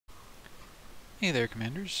Hey there,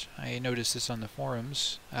 Commanders. I noticed this on the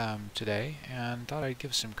forums today and thought I'd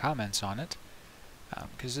give some comments on it.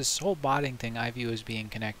 Because this whole botting thing I view as being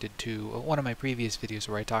connected to one of my previous videos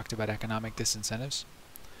where I talked about economic disincentives.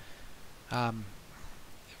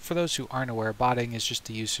 For those who aren't aware, botting is just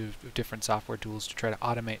the use of different software tools to try to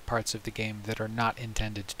automate parts of the game that are not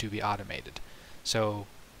intended to be automated. So,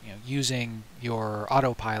 using your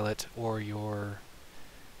autopilot or your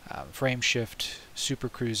frame shift super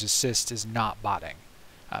cruise assist is not botting.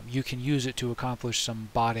 You can use it to accomplish some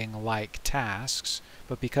botting-like tasks,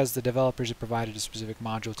 but because the developers have provided a specific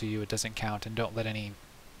module to you, it doesn't count, and don't let any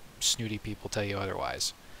snooty people tell you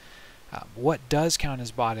otherwise. What does count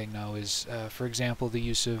as botting, though, is, for example, the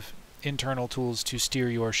use of internal tools to steer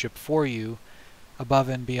your ship for you above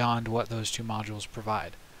and beyond what those two modules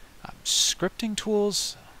provide. Scripting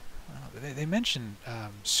tools, they mention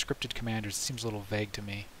scripted commanders. It seems a little vague to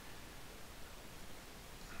me.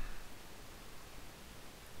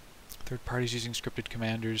 Third parties using scripted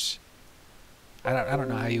commanders. I don't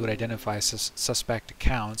know how you would identify suspect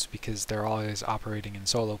accounts because they're always operating in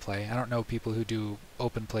solo play. I don't know people who do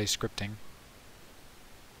open play scripting.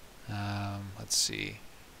 Let's see.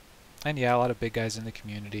 And yeah, a lot of big guys in the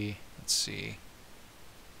community. Let's see.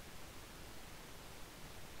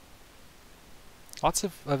 Lots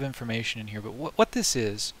of information in here, but what this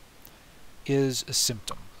is a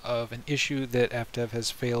symptom of an issue that Fdev has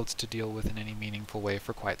failed to deal with in any meaningful way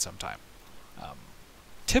for quite some time.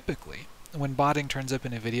 Typically, when botting turns up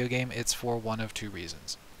in a video game, it's for one of two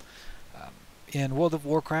reasons. In World of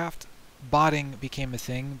Warcraft, botting became a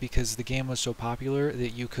thing because the game was so popular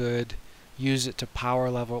that you could use it to power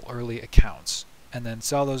level early accounts, and then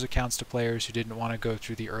sell those accounts to players who didn't want to go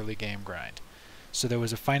through the early game grind. So there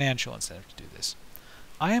was a financial incentive to do this.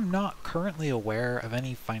 I am not currently aware of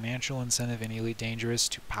any financial incentive in Elite Dangerous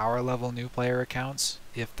to power level new player accounts.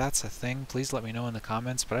 If that's a thing, please let me know in the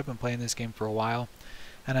comments, but I've been playing this game for a while,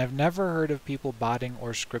 and I've never heard of people botting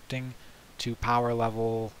or scripting to power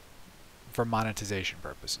level for monetization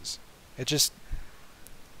purposes. It just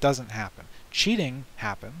doesn't happen. Cheating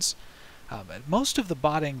happens. Most of the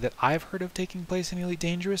botting that I've heard of taking place in Elite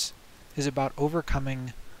Dangerous is about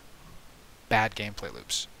overcoming bad gameplay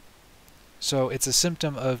loops. So it's a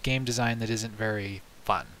symptom of game design that isn't very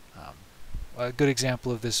fun. A good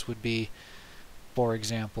example of this would be, for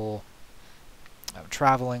example,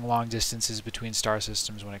 traveling long distances between star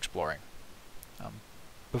systems when exploring.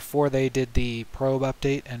 Before they did the probe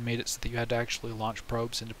update and made it so that you had to actually launch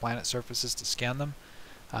probes into planet surfaces to scan them,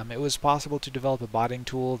 it was possible to develop a botting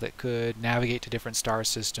tool that could navigate to different star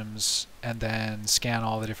systems and then scan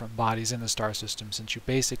all the different bodies in the star system, since you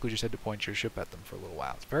basically just had to point your ship at them for a little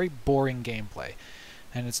while. It's very boring gameplay,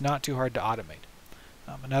 and it's not too hard to automate.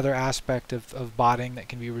 Another aspect of botting that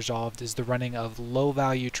can be resolved is the running of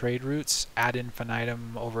low-value trade routes ad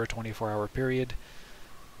infinitum over a 24-hour period.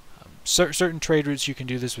 Certain trade routes you can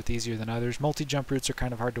do this with easier than others. Multi-jump routes are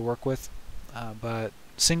kind of hard to work with, but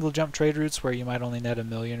single jump trade routes where you might only net 1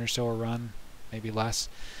 million or so a run, maybe less,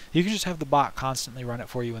 you can just have the bot constantly run it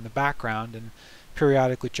for you in the background and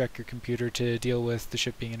periodically check your computer to deal with the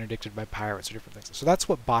ship being interdicted by pirates or different things. So that's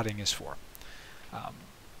what botting is for.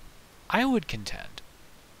 I would contend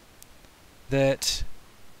that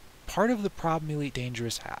part of the problem Elite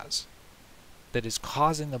Dangerous has that is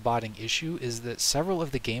causing the botting issue is that several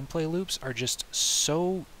of the gameplay loops are just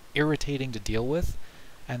so irritating to deal with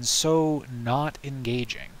and so not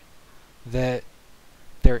engaging that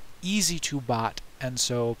they're easy to bot, and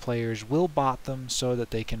so players will bot them so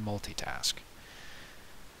that they can multitask.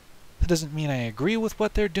 That doesn't mean I agree with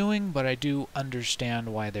what they're doing, but I do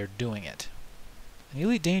understand why they're doing it. And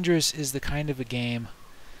Elite Dangerous is the kind of a game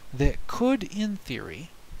that could, in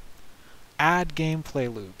theory, add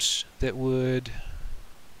gameplay loops that would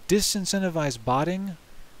disincentivize botting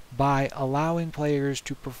by allowing players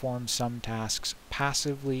to perform some tasks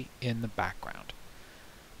passively in the background.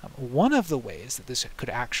 One of the ways that this could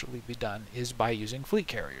actually be done is by using fleet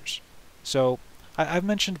carriers. So I've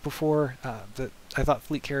mentioned before that I thought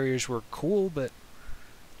fleet carriers were cool, but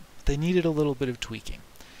they needed a little bit of tweaking.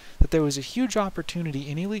 That there was a huge opportunity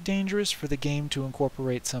in Elite Dangerous for the game to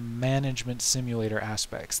incorporate some management simulator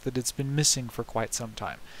aspects that it's been missing for quite some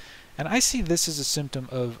time. And I see this as a symptom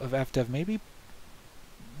of Fdev maybe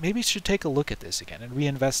should take a look at this again and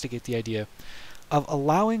reinvestigate the idea of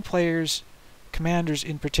allowing players, commanders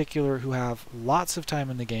in particular, who have lots of time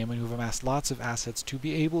in the game and who have amassed lots of assets, to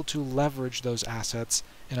be able to leverage those assets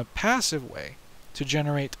in a passive way to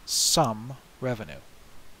generate some revenue.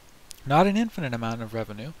 Not an infinite amount of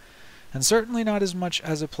revenue, and certainly not as much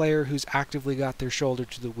as a player who's actively got their shoulder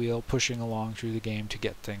to the wheel pushing along through the game to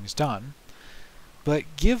get things done, but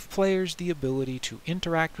give players the ability to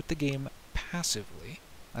interact with the game passively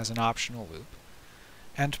as an optional loop,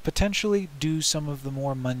 and potentially do some of the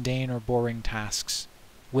more mundane or boring tasks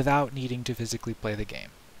without needing to physically play the game,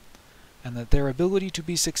 and that their ability to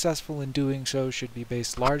be successful in doing so should be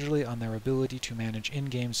based largely on their ability to manage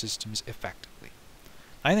in-game systems effectively.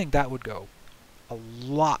 I think that would go a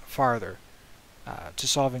lot farther to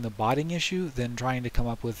solving the botting issue than trying to come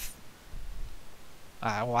up with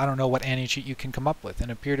well, I don't know what anti-cheat you can come up with. In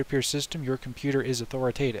a peer-to-peer system, your computer is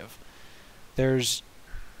authoritative. There's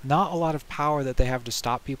not a lot of power that they have to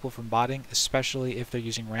stop people from botting, especially if they're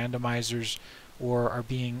using randomizers or are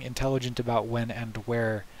being intelligent about when and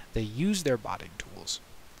where they use their botting tools.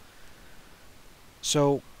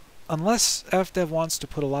 So unless Fdev wants to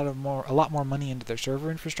put a lot more money into their server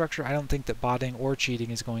infrastructure, I don't think that botting or cheating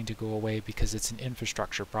is going to go away because it's an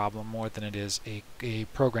infrastructure problem more than it is a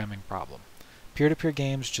programming problem. Peer-to-peer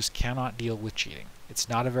games just cannot deal with cheating. It's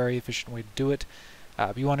not a very efficient way to do it.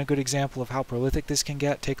 If you want a good example of how prolific this can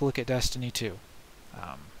get, take a look at Destiny 2.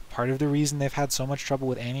 Part of the reason they've had so much trouble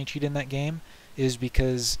with anti-cheat in that game is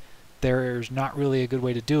because there's not really a good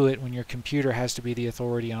way to do it when your computer has to be the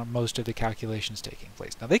authority on most of the calculations taking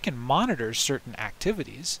place. Now, they can monitor certain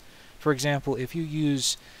activities. For example, if you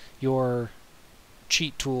use your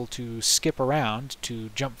cheat tool to skip around, to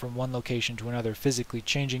jump from one location to another, physically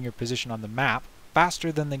changing your position on the map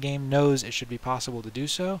faster than the game knows it should be possible to do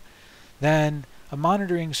so, then a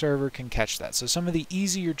monitoring server can catch that. So some of the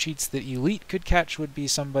easier cheats that Elite could catch would be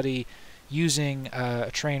somebody using a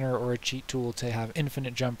trainer or a cheat tool to have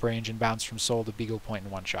infinite jump range and bounce from soul to beagle point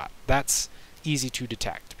in one shot. That's easy to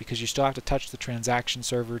detect because you still have to touch the transaction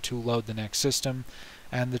server to load the next system,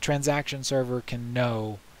 and the transaction server can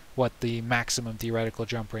know what the maximum theoretical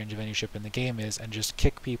jump range of any ship in the game is and just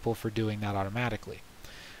kick people for doing that automatically.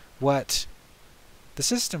 What the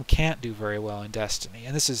system can't do very well in Destiny,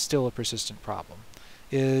 and this is still a persistent problem,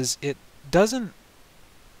 is it doesn't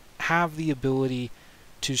have the ability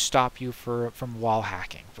to stop you from wall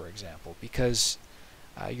hacking, for example, because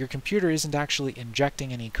your computer isn't actually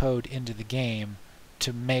injecting any code into the game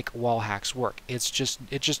to make wall hacks work. It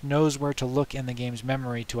just knows where to look in the game's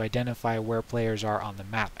memory to identify where players are on the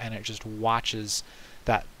map, and it just watches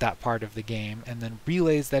that part of the game and then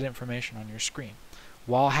relays that information on your screen.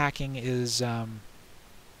 Wall hacking is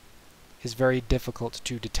very difficult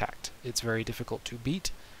to detect. It's very difficult to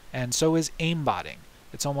beat, and so is aimbotting.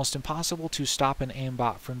 It's almost impossible to stop an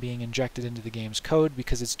aimbot from being injected into the game's code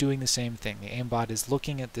because it's doing the same thing. The aimbot is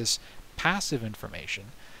looking at this passive information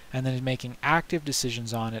and then is making active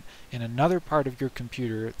decisions on it in another part of your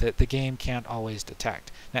computer that the game can't always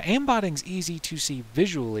detect. Now, aimbotting's easy to see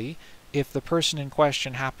visually if the person in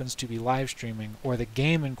question happens to be live streaming or the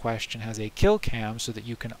game in question has a kill cam so that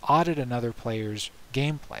you can audit another player's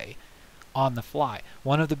gameplay on the fly.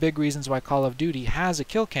 One of the big reasons why Call of Duty has a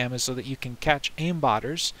kill cam is so that you can catch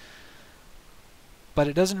aimbotters, but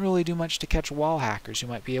it doesn't really do much to catch wall hackers who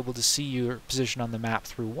might be able to see your position on the map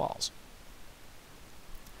through walls.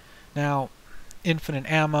 Now, infinite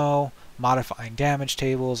ammo, modifying damage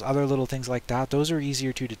tables, other little things like that, those are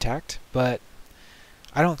easier to detect, but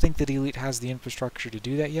I don't think that Elite has the infrastructure to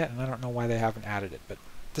do that yet, and I don't know why they haven't added it, but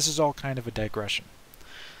this is all kind of a digression.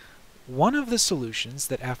 One of the solutions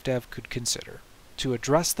that Fdev could consider to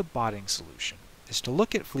address the botting solution is to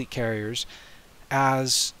look at fleet carriers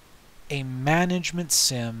as a management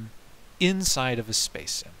sim inside of a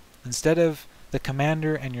space sim. Instead of the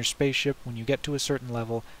commander and your spaceship, when you get to a certain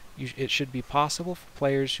level, it should be possible for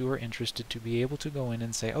players who are interested to be able to go in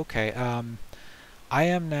and say, okay, I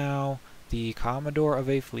am now the commodore of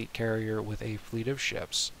a fleet carrier with a fleet of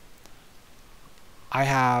ships. I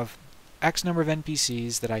have X number of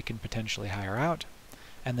NPCs that I can potentially hire out,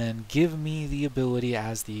 and then give me the ability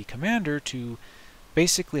as the commander to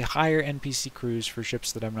basically hire NPC crews for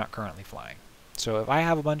ships that I'm not currently flying. So if I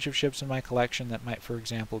have a bunch of ships in my collection that might, for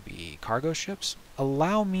example, be cargo ships,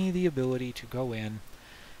 allow me the ability to go in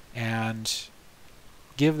and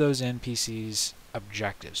give those NPCs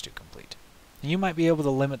objectives to complete. And you might be able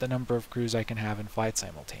to limit the number of crews I can have in flight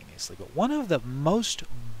simultaneously, but one of the most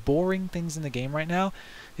boring things in the game right now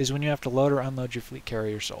is when you have to load or unload your fleet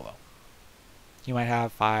carrier solo. You might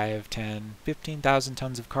have 5, 10, 15,000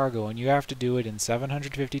 tons of cargo, and you have to do it in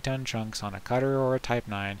 750-ton chunks on a cutter or a Type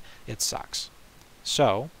 9. It sucks.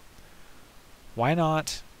 So, why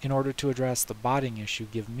not, in order to address the botting issue,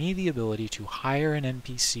 give me the ability to hire an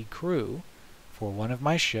NPC crew for one of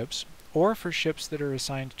my ships, or for ships that are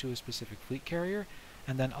assigned to a specific fleet carrier,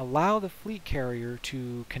 and then allow the fleet carrier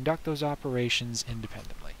to conduct those operations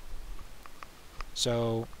independently.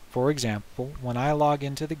 So, for example, when I log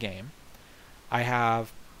into the game, I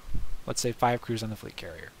have let's say 5 crews on the fleet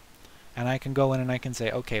carrier. And I can go in and I can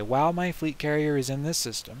say, okay, while my fleet carrier is in this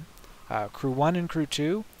system, crew 1 and crew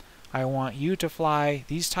 2, I want you to fly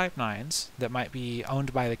these Type 9s that might be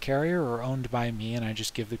owned by the carrier or owned by me, and I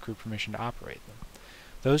just give the crew permission to operate them.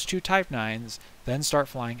 Those 2 Type 9s then start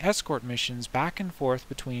flying escort missions back and forth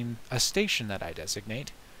between a station that I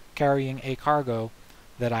designate, carrying a cargo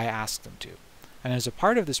that I ask them to. And as a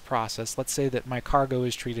part of this process, let's say that my cargo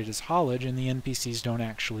is treated as haulage and the NPCs don't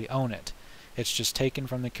actually own it. It's just taken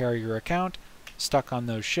from the carrier account, stuck on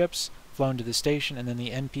those ships, flown to the station, and then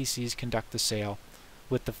the NPCs conduct the sale,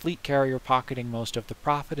 with the fleet carrier pocketing most of the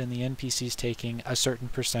profit and the NPCs taking a certain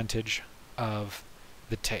percentage of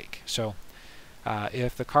the take. So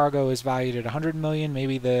if the cargo is valued at 100 million,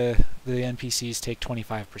 maybe the NPCs take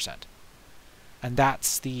 25%. And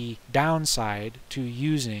that's the downside to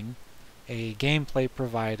using a gameplay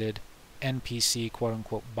provided NPC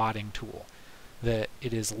quote-unquote botting tool, that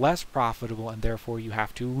it is less profitable and therefore you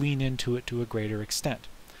have to lean into it to a greater extent.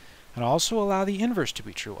 And also allow the inverse to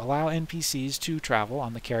be true. Allow NPCs to travel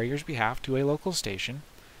on the carrier's behalf to a local station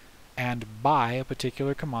and buy a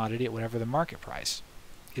particular commodity at whatever the market price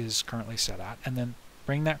is currently set at, and then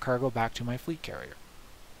bring that cargo back to my fleet carrier.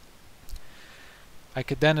 I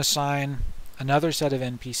could then assign another set of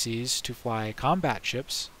NPCs to fly combat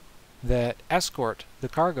ships that escort the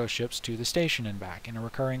cargo ships to the station and back in a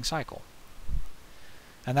recurring cycle.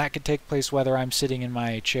 And that could take place whether I'm sitting in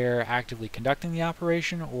my chair actively conducting the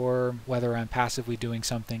operation or whether I'm passively doing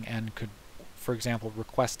something and could, for example,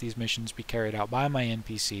 request these missions be carried out by my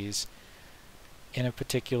NPCs in a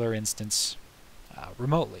particular instance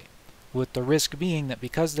remotely. With the risk being that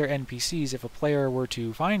because they're NPCs, if a player were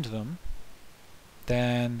to find them,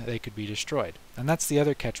 then they could be destroyed. And that's the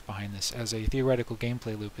other catch behind this as a theoretical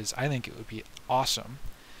gameplay loop, is I think it would be awesome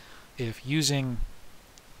if using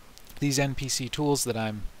these NPC tools that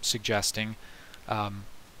I'm suggesting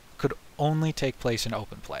could only take place in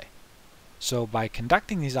open play. So by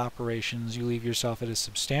conducting these operations, you leave yourself at a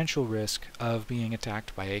substantial risk of being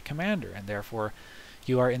attacked by a commander, and therefore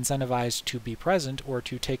you are incentivized to be present or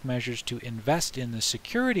to take measures to invest in the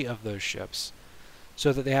security of those ships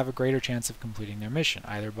so that they have a greater chance of completing their mission,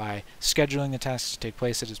 either by scheduling the tasks to take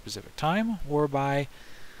place at a specific time or by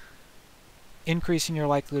increasing your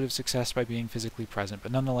likelihood of success by being physically present.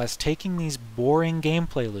 But nonetheless, taking these boring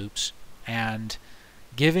gameplay loops and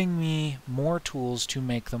giving me more tools to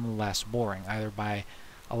make them less boring, either by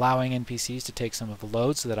allowing NPCs to take some of the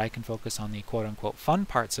load so that I can focus on the quote-unquote fun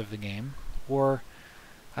parts of the game, or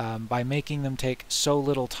by making them take so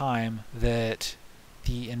little time that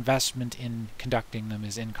the investment in conducting them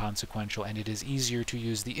is inconsequential and it is easier to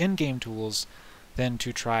use the in-game tools than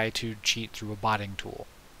to try to cheat through a botting tool.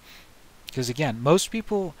 Because again, most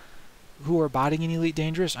people who are botting in Elite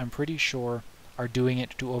Dangerous, I'm pretty sure, are doing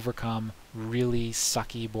it to overcome really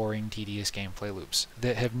sucky, boring, tedious gameplay loops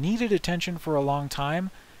that have needed attention for a long time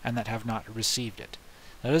and that have not received it.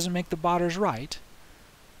 That doesn't make the botters right,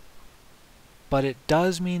 but it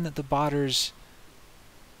does mean that the botters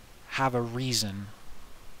have a reason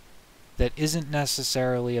that isn't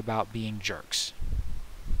necessarily about being jerks.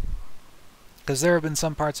 Because there have been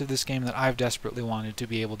some parts of this game that I've desperately wanted to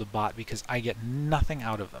be able to bot because I get nothing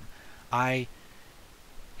out of them. I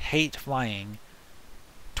hate flying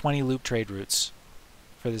 20 loop trade routes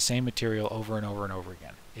for the same material over and over and over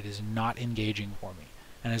again. It is not engaging for me.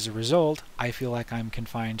 And as a result, I feel like I'm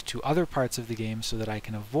confined to other parts of the game so that I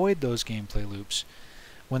can avoid those gameplay loops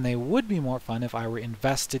when they would be more fun if I were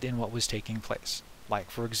invested in what was taking place.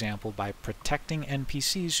 Like, for example, by protecting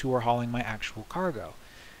NPCs who are hauling my actual cargo.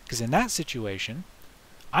 Because in that situation,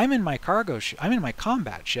 I'm in my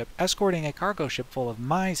combat ship, escorting a cargo ship full of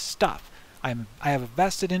my stuff. I have a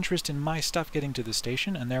vested interest in my stuff getting to the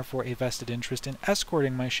station, and therefore a vested interest in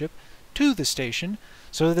escorting my ship to the station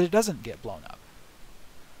so that it doesn't get blown up.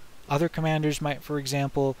 Other commanders might, for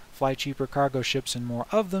example, fly cheaper cargo ships and more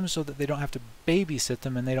of them so that they don't have to babysit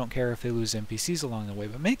them and they don't care if they lose NPCs along the way,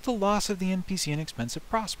 but make the loss of the NPC an expensive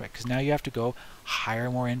prospect, because now you have to go hire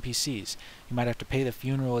more NPCs. You might have to pay the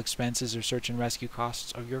funeral expenses or search and rescue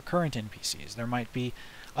costs of your current NPCs. There might be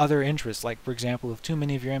other interests, like, for example, if too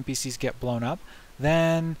many of your NPCs get blown up,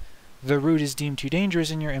 then the route is deemed too dangerous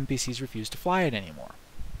and your NPCs refuse to fly it anymore.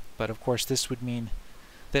 But of course this would mean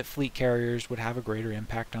that fleet carriers would have a greater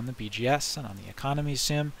impact on the BGS and on the economy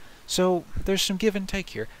sim, so there's some give and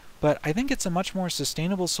take here. But I think it's a much more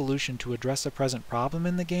sustainable solution to address a present problem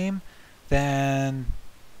in the game than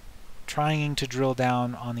trying to drill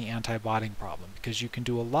down on the anti-botting problem, because you can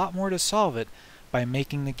do a lot more to solve it by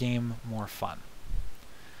making the game more fun.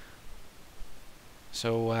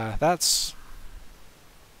 So that's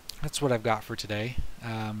what I've got for today.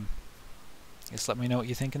 Just let me know what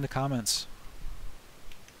you think in the comments.